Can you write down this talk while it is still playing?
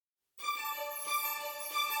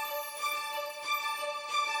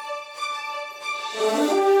Hello,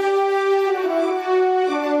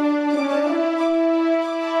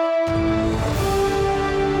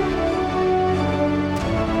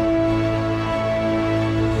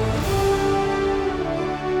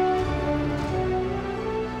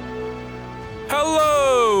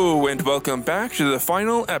 and welcome back to the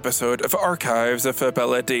final episode of Archives of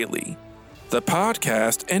Fabella Daily, the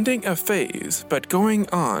podcast ending a phase but going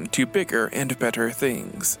on to bigger and better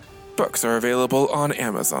things. Books are available on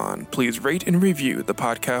Amazon. Please rate and review the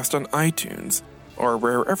podcast on iTunes or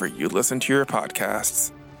wherever you listen to your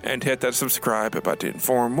podcasts, and hit that subscribe button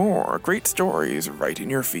for more great stories right in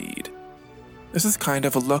your feed. This is kind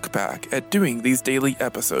of a look back at doing these daily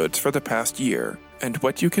episodes for the past year, and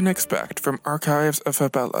what you can expect from Archives of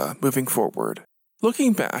Fabella moving forward.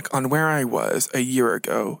 Looking back on where I was a year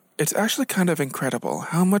ago, it's actually kind of incredible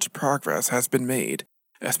how much progress has been made,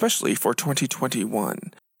 especially for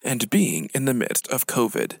 2021, and being in the midst of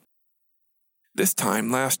COVID. This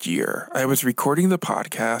time last year, I was recording the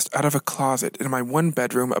podcast out of a closet in my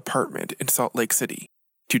one-bedroom apartment in Salt Lake City.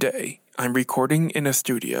 Today, I'm recording in a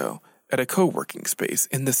studio at a co-working space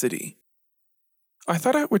in the city. I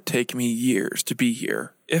thought it would take me years to be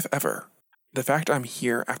here, if ever. The fact I'm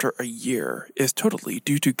here after a year is totally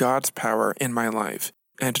due to God's power in my life,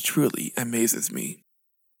 and truly amazes me.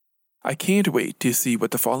 I can't wait to see what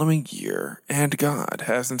the following year and God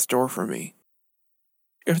has in store for me.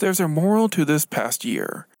 If there's a moral to this past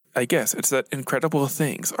year, I guess it's that incredible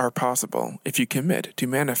things are possible if you commit to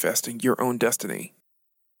manifesting your own destiny.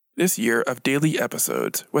 This year of daily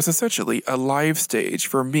episodes was essentially a live stage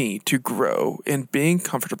for me to grow in being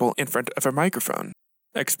comfortable in front of a microphone,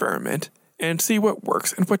 experiment, and see what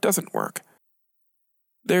works and what doesn't work.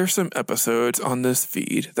 There's some episodes on this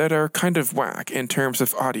feed that are kind of whack in terms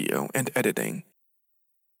of audio and editing.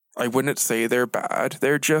 I wouldn't say they're bad,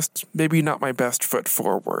 they're just maybe not my best foot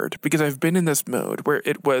forward, because I've been in this mode where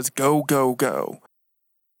it was go, go, go.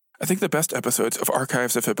 I think the best episodes of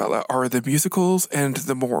Archives of Fabella are the musicals and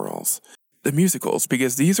the morals. The musicals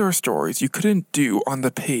because these are stories you couldn't do on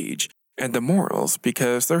the page, and the morals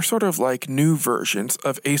because they're sort of like new versions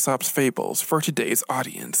of Aesop's fables for today's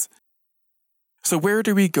audience. So where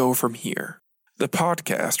do we go from here? The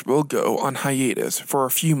podcast will go on hiatus for a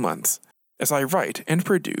few months as I write and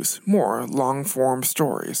produce more long-form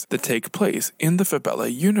stories that take place in the Fabella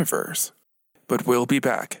universe. But we'll be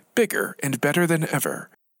back, bigger and better than ever,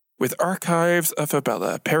 with Archives of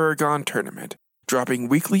Fabella Paragon Tournament dropping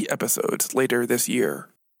weekly episodes later this year.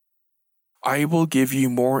 I will give you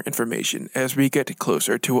more information as we get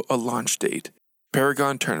closer to a launch date.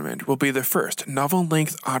 Paragon Tournament will be the first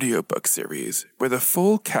novel-length audiobook series with a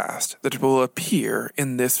full cast that will appear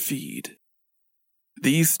in this feed.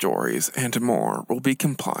 These stories and more will be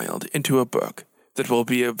compiled into a book that will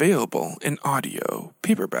be available in audio,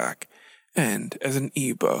 paperback, and as an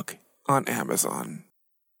ebook on Amazon.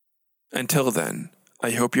 Until then,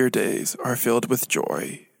 I hope your days are filled with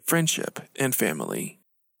joy, friendship, and family.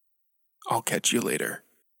 I'll catch you later.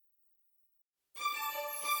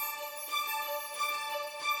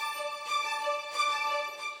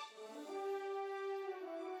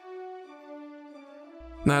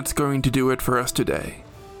 That's going to do it for us today.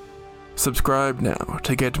 Subscribe now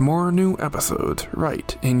to get more new episodes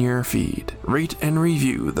right in your feed. Rate and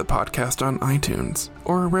review the podcast on iTunes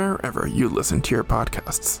or wherever you listen to your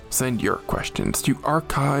podcasts. Send your questions to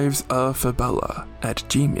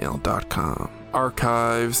archivesoffabella@gmail.com.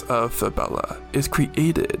 Archives of Fabella is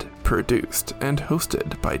created, produced, and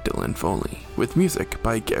hosted by Dylan Foley, with music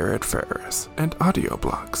by Garrett Ferris and audio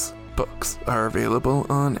blocks. Books are available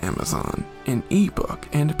on Amazon in ebook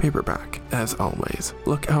and paperback. As always,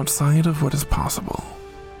 look outside of what is possible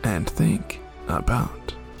and think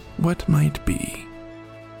about what might be.